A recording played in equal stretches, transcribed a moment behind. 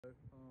I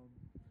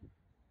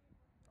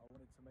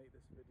wanted to make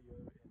this video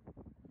in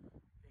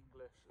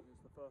English, and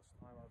it's the first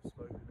time I've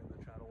spoken in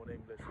the channel in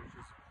English,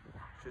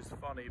 which is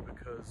funny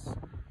because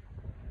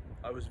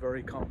I was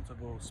very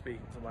comfortable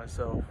speaking to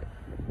myself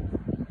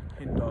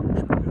in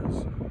Dutch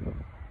because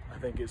I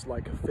think it's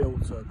like a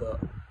filter that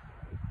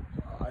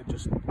I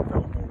just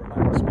felt more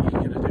relaxed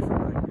speaking in a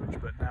different language.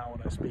 But now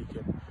when I speak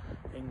in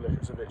English,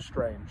 it's a bit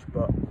strange.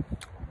 But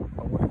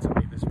I wanted to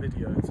make this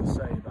video to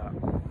say that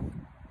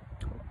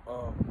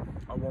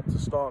I want to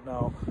start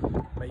now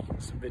making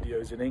some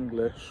videos in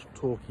English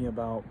talking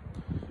about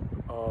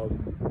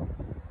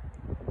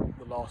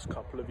the last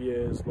couple of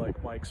years,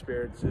 like my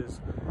experiences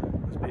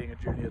as being a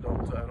junior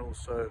doctor, and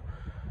also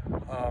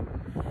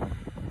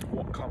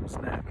what comes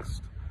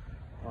next.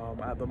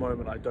 At the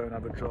moment I don't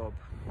have a job.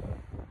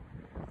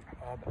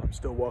 I'm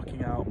still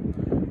working out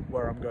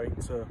where I'm going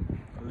to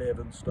live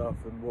and stuff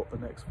and what the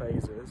next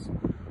phase is,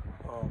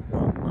 but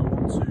I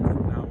want to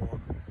from now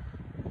on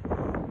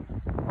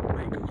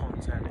make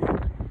content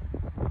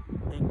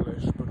in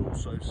English but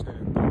also still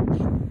in Dutch.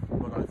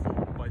 But I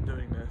thought by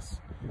doing this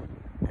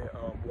it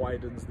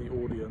widens the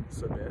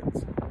audience a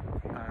bit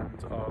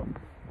and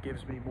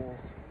gives me more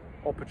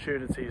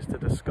opportunities to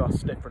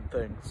discuss different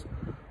things.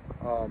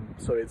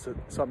 So it's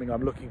something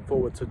I'm looking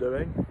forward to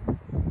doing,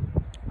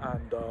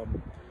 and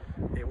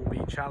it will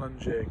be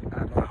challenging,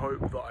 and I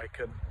hope that I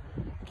can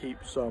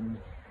keep some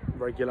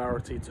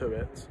regularity to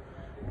it.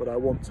 But I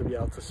want to be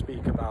able to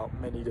speak about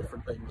many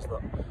different things,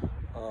 that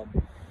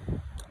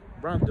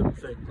random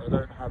things. I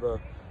don't have a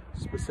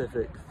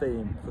specific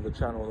theme for the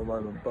channel at the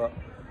moment, but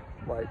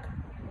like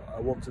I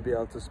want to be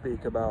able to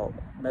speak about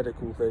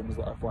medical things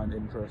that I find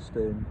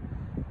interesting,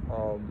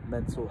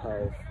 mental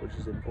health, which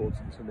is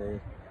important to me.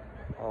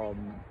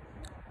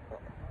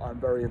 I'm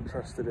very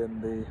interested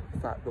in the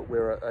fact that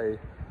we're at a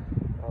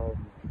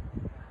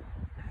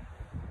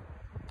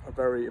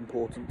very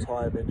important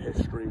time in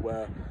history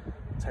where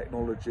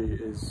technology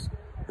is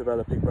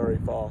developing very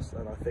fast,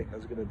 and I think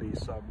there's going to be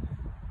some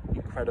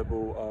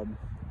incredible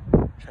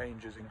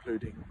changes,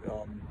 including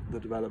the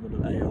development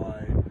of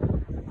AI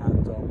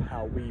and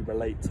how we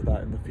relate to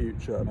that in the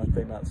future. And I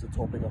think that's a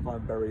topic I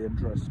find very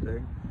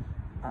interesting,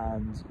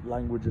 and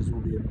languages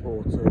will be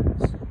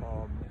important.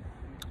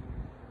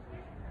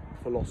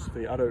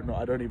 Philosophy, I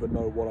don't even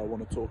know what I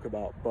want to talk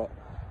about, but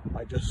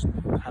I just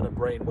had a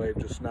brainwave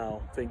just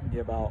now thinking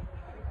about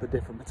the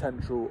different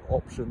potential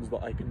options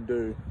that I can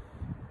do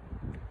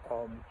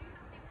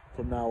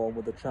from now on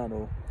with the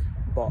channel.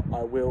 But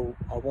I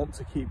want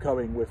to keep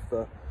going with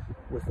the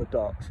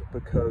Dutch,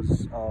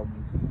 because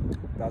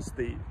that's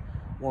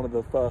one of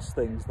the first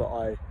things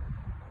that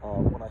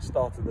when I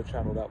started the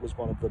channel, that was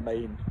one of the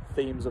main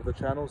themes of the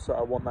channel. So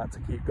I want that to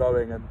keep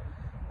going, and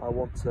I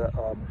want to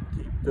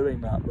keep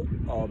doing that, but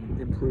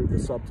improve the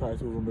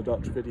subtitles on the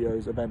Dutch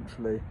videos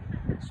eventually,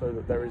 so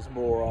that there is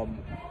more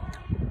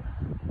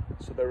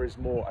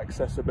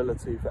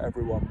accessibility for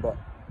everyone. But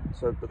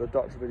the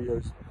Dutch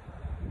videos,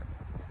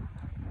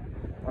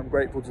 I'm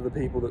grateful to the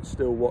people that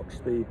still watch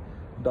the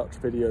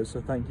Dutch videos,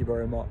 so thank you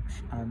very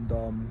much. And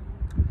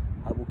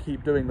I will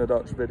keep doing the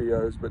Dutch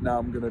videos, but now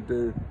I'm going to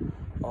do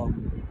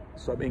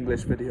some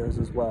English videos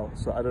as well.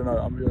 So I don't know,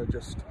 I'm going to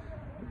just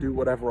do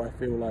whatever I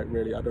feel like,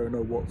 really. I don't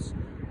know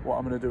what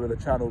I'm going to do with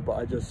the channel, but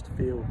I just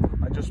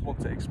want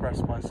to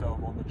express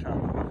myself on the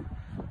channel and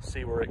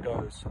see where it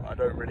goes. I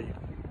don't really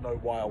know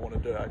why I want to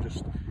do it. I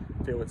just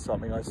feel it's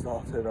something I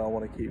started and I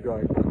want to keep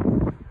going. But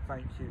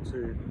thank you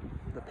to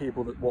the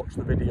people that watch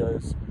the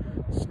videos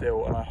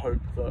still, and I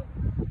hope that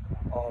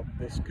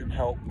this can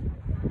help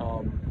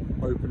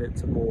open it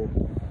to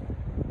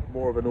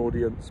more of an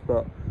audience,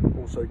 but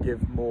also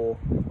give more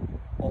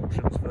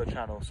options for the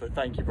channel. So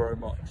thank you very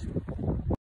much.